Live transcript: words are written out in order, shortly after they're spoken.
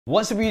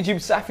What's up YouTube,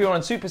 Saf here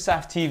on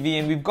SuperSaf TV,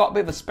 and we've got a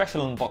bit of a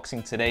special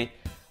unboxing today.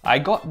 I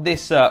got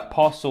this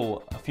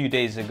parcel a few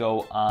days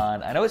ago,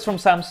 and I know it's from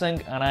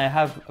Samsung, and I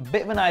have a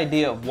bit of an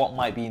idea of what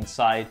might be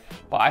inside,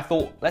 but I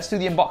thought let's do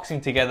the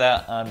unboxing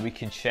together and we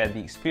can share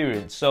the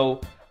experience. So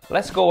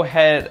let's go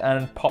ahead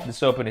and pop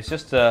this open. It's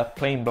just a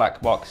plain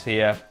black box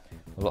here,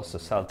 lots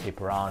of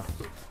sellotape around.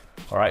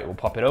 All right, we'll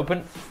pop it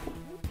open.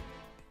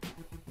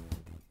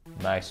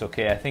 Nice,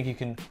 okay, I think you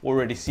can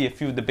already see a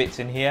few of the bits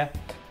in here.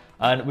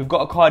 And we've got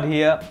a card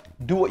here.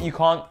 Do what you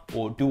can't,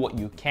 or do what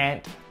you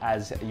can't,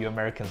 as you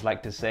Americans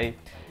like to say.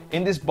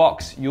 In this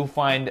box, you'll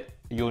find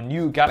your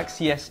new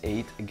Galaxy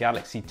S8, a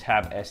Galaxy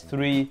Tab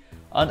S3,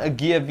 and a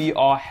Gear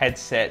VR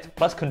headset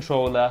plus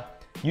controller.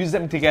 Use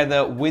them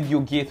together with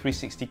your Gear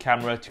 360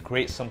 camera to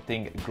create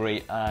something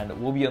great, and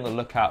we'll be on the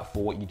lookout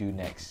for what you do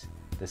next.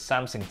 The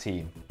Samsung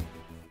team.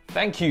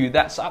 Thank you,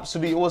 that's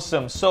absolutely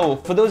awesome. So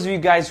for those of you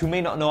guys who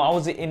may not know, I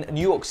was in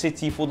New York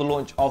City for the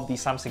launch of the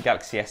Samsung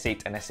Galaxy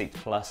S8 and S8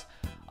 Plus.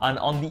 And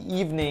on the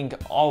evening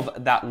of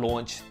that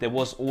launch, there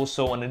was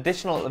also an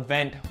additional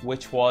event,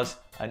 which was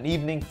an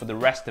evening for the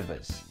rest of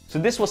us. So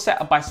this was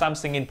set up by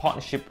Samsung in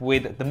partnership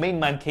with the main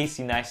man,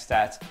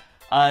 Neistat.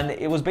 And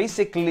it was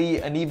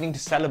basically an evening to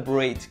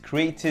celebrate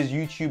creators,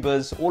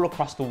 YouTubers all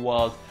across the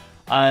world.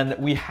 And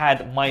we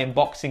had my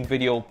unboxing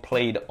video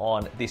played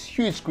on this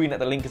huge screen at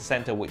the Lincoln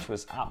Center, which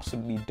was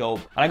absolutely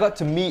dope. And I got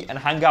to meet and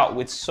hang out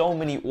with so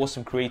many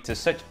awesome creators,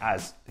 such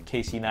as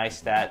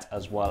Neistat,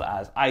 as well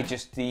as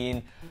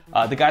iJustine,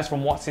 the guys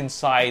from What's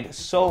Inside,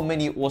 so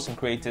many awesome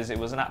creators. It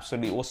was an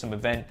absolutely awesome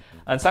event.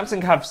 And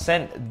Samsung have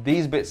sent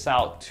these bits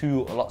out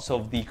to lots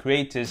of the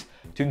creators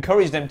to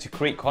encourage them to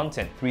create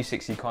content,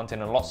 360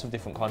 content and lots of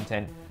different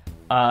content.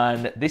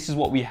 And this is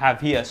what we have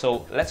here.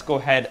 So let's go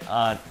ahead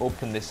and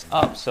open this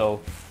up.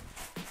 So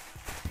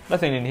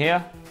nothing in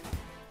here.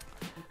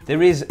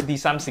 There is the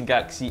Samsung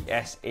Galaxy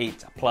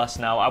S8 Plus.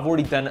 Now I've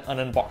already done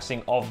an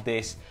unboxing of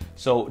this,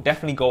 so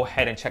definitely go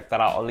ahead and check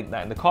that out. I'll link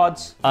that in the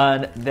cards.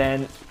 And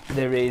then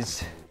there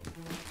is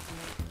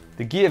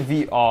the Gear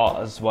VR,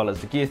 as well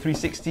as the Gear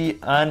 360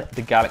 and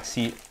the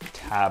Galaxy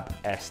Tab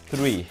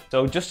S3.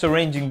 So just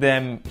arranging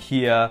them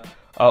here.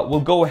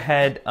 We'll go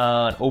ahead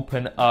and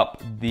open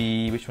up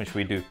the, which one should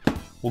we do?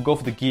 We'll go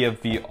for the Gear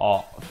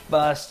VR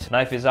first.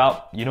 Knife is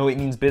out. You know it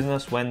means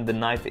business when the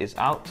knife is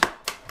out.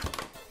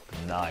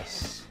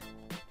 Nice.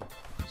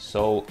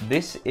 So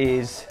this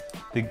is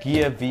the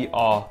Gear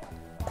VR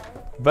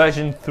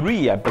version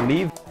 3, I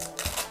believe.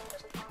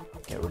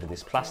 Get rid of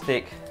this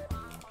plastic.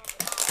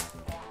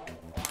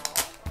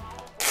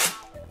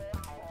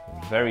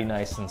 Very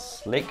nice and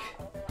slick.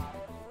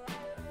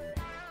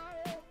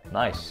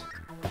 Nice.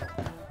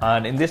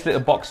 And in this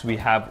little box, we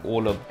have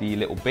all of the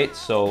little bits.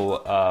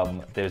 So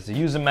there's the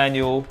user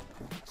manual,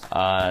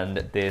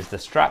 and there's the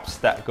straps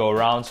that go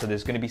around. So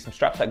there's going to be some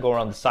straps that go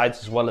around the sides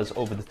as well as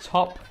over the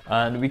top.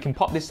 And we can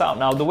pop this out.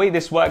 Now, the way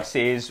this works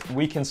is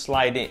we can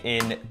slide it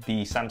in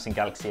the Samsung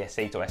Galaxy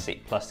S8 or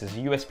S8 Plus. There's a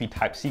USB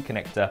Type-C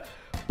connector,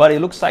 but it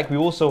looks like we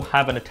also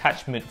have an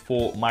attachment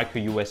for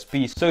micro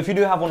USB. So if you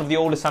do have one of the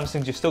older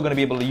Samsungs, you're still going to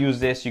be able to use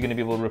this. You're going to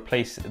be able to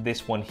replace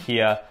this one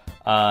here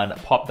and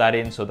pop that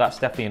in. So that's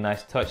definitely a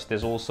nice touch.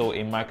 There's also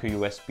a micro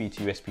USB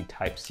to USB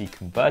Type-C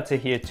converter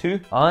here too.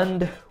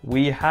 And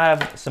we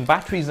have some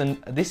batteries, and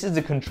this is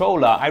the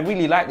controller. I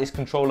really like this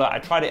controller. I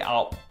tried it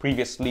out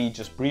previously,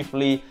 just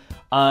briefly.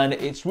 And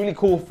it's really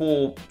cool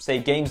for, say,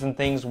 games and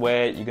things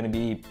where you're going to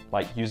be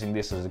like using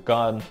this as a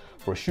gun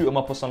for a shoot 'em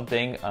up or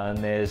something. And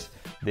there's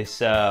this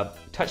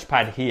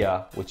touchpad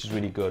here, which is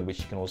really good, which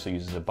you can also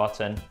use as a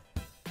button.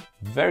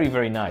 Very,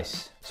 very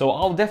nice. So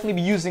I'll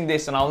definitely be using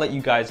this, and I'll let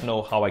you guys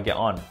know how I get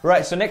on.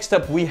 Right, so next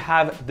up we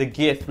have the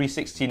Gear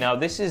 360. Now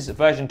this is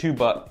version 2,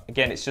 but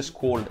again, it's just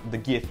called the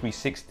Gear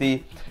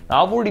 360.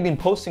 Now I've already been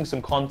posting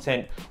some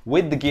content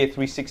with the Gear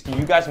 360.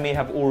 You guys may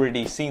have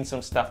already seen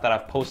some stuff that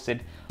I've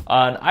posted,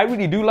 and I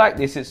really do like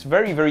this. It's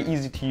very, very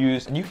easy to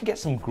use, and you can get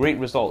some great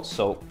results.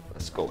 So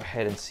let's go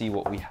ahead and see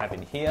what we have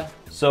in here.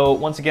 So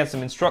once again,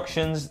 some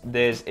instructions.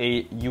 There's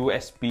a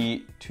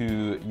USB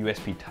to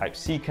USB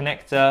Type-C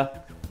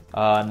connector.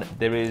 And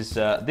there is,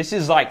 this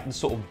is like the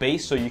sort of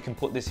base, so you can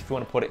put this, if you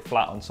want to put it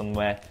flat on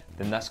somewhere,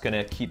 then that's going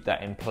to keep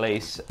that in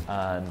place.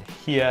 And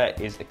here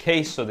is the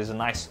case, so there's a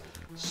nice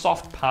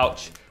soft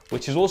pouch,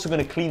 which is also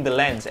going to clean the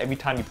lens every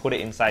time you put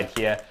it inside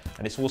here.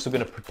 And it's also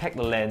going to protect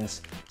the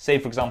lens, say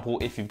for example,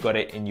 if you've got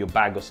it in your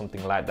bag or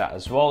something like that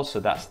as well.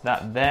 So that's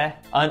that there.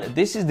 And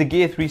this is the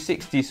Gear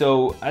 360.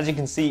 So as you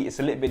can see, it's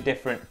a little bit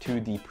different to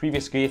the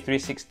previous Gear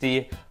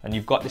 360. And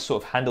you've got this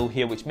sort of handle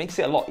here, which makes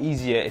it a lot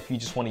easier if you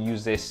just want to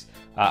use this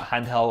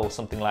handheld or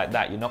something like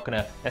that. You're not going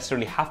to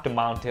necessarily have to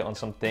mount it on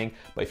something.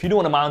 But if you do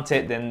want to mount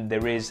it, then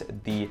there is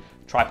the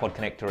tripod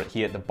connector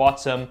here at the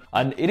bottom,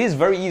 and it is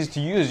very easy to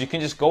use. You can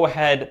just go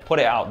ahead, put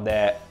it out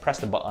there, press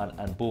the button,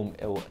 and boom,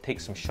 it will take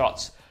some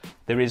shots.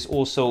 There is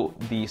also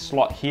the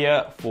slot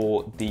here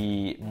for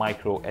the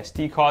micro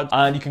SD card,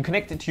 and you can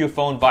connect it to your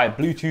phone via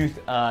Bluetooth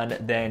and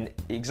then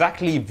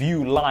exactly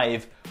view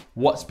live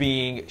what's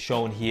being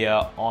shown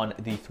here on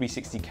the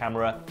 360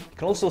 camera. You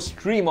can also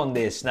stream on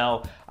this.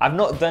 Now, I've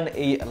not done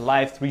a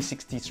live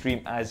 360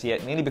 stream as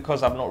yet, mainly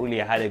because I've not really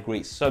had a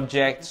great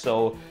subject.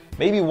 So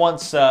maybe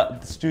once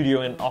the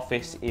studio and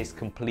office is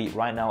complete.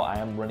 Right now I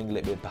am running a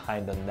little bit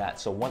behind on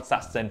that. So once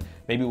that's done,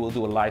 maybe we'll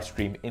do a live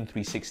stream in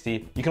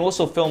 360. You can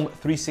also film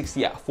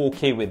 360 at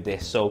 4K with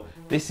this. So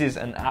this is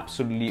an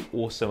absolutely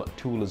awesome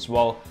tool as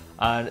well.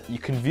 And you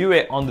can view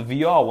it on the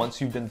VR once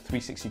you've done the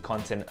 360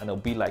 content, and it'll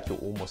be like you're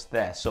almost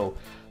there. So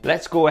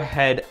let's go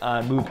ahead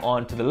and move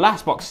on to the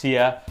last box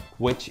here,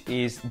 which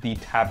is the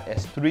Tab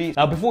S3.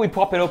 Now, before we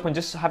pop it open,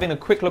 just having a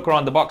quick look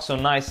around the box. So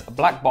nice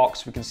black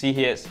box. We can see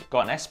here it's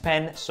got an S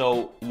Pen,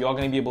 so you're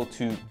going to be able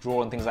to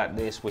draw on things like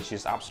this, which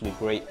is absolutely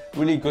great.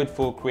 Really good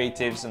for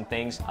creatives and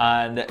things.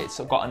 And it's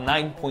got a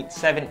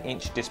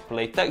 9.7-inch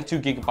display, 32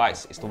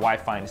 gigabytes. It's the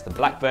Wi-Fi and it's the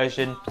black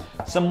version.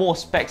 Some more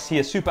specs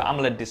here: Super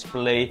AMOLED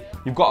display.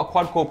 You've got a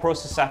quad-core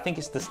processor. I think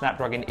it's the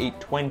Snapdragon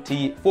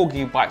 820. 4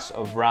 gigabytes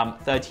of RAM,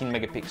 13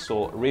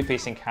 megapixel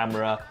rear-facing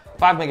camera,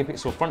 5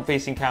 megapixel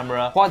front-facing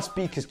camera, quad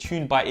speakers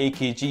tuned by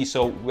AKG,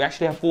 so we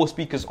actually have 4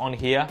 speakers on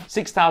here,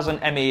 6000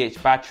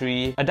 mAh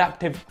battery,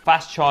 adaptive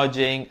fast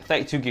charging,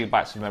 32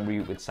 gigabytes of memory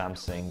with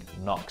Samsung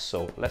Knox.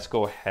 So let's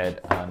go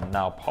ahead and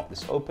now pop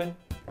this open.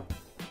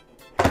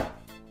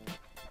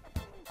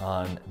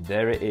 And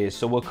there it is.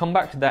 So we'll come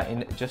back to that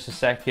in just a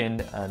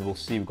second, and we'll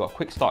see we've got a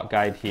quick start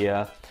guide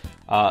here.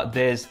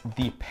 There's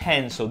the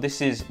pen. So this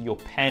is your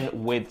pen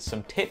with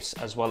some tips,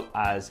 as well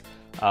as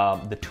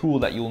the tool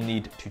that you'll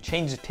need to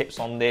change the tips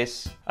on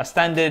this. A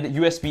standard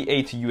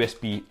USB-A to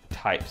USB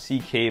Type-C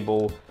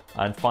cable,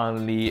 and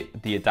finally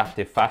the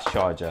adaptive fast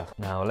charger.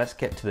 Now let's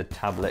get to the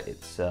tablet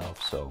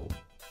itself. So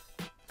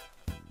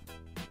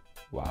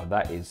wow,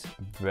 that is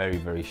very,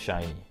 very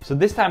shiny. So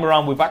this time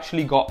around, we've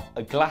actually got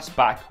a glass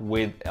back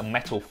with a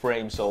metal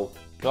frame. So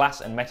glass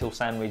and metal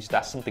sandwich,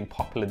 that's something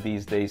popular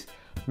these days.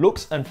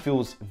 Looks and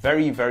feels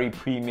very, very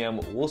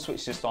premium. We'll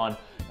switch this on.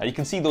 Now you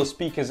can see those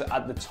speakers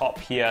at the top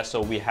here. So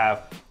we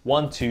have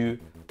 1, 2,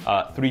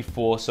 3,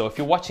 4. So if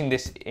you're watching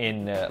this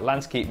in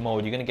landscape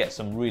mode, you're gonna get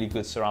some really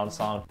good surround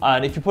sound.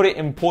 And if you put it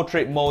in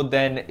portrait mode,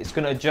 then it's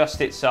gonna adjust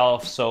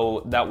itself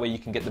so that way you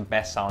can get the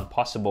best sound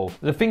possible.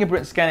 The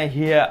fingerprint scanner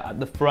here at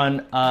the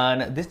front,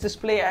 and this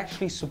display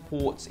actually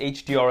supports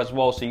HDR as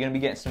well. So you're gonna be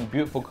getting some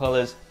beautiful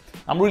colors.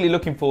 I'm really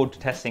looking forward to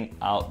testing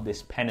out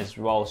this pen as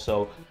well.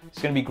 So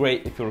it's gonna be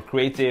great if you're a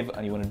creative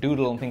and you wanna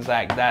doodle and things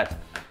like that.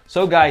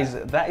 So guys,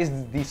 that is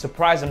the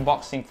surprise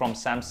unboxing from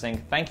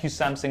Samsung. Thank you,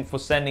 Samsung, for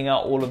sending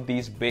out all of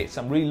these bits.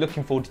 I'm really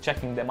looking forward to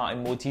checking them out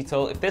in more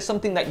detail. If there's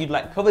something that you'd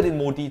like covered in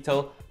more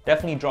detail,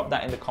 definitely drop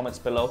that in the comments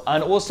below.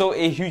 And also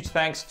a huge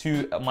thanks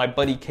to my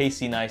buddy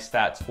Casey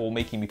Neistat for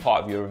making me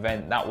part of your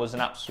event. That was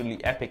an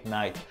absolutely epic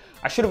night.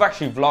 I should have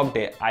actually vlogged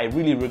it. I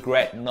really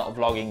regret not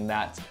vlogging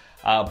that.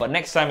 But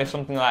next time, if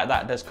something like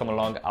that does come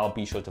along, I'll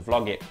be sure to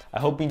vlog it.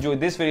 I hope you enjoyed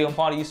this video and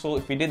found it useful.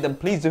 If you did, then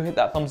please do hit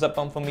that thumbs up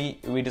button for me.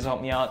 It really does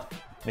help me out.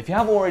 And if you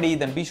have already,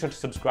 then be sure to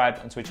subscribe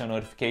and switch on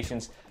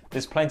notifications.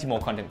 There's plenty more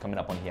content coming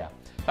up on here.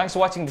 Thanks for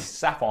watching. This is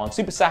Saf on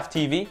SuperSaf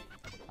TV, and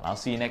I'll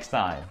see you next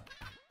time.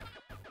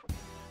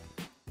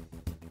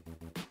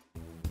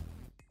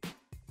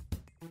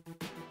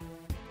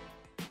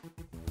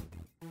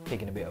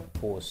 Taking a bit of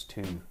pause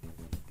to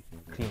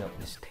clean up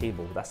this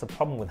table. That's the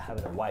problem with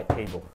having a white table.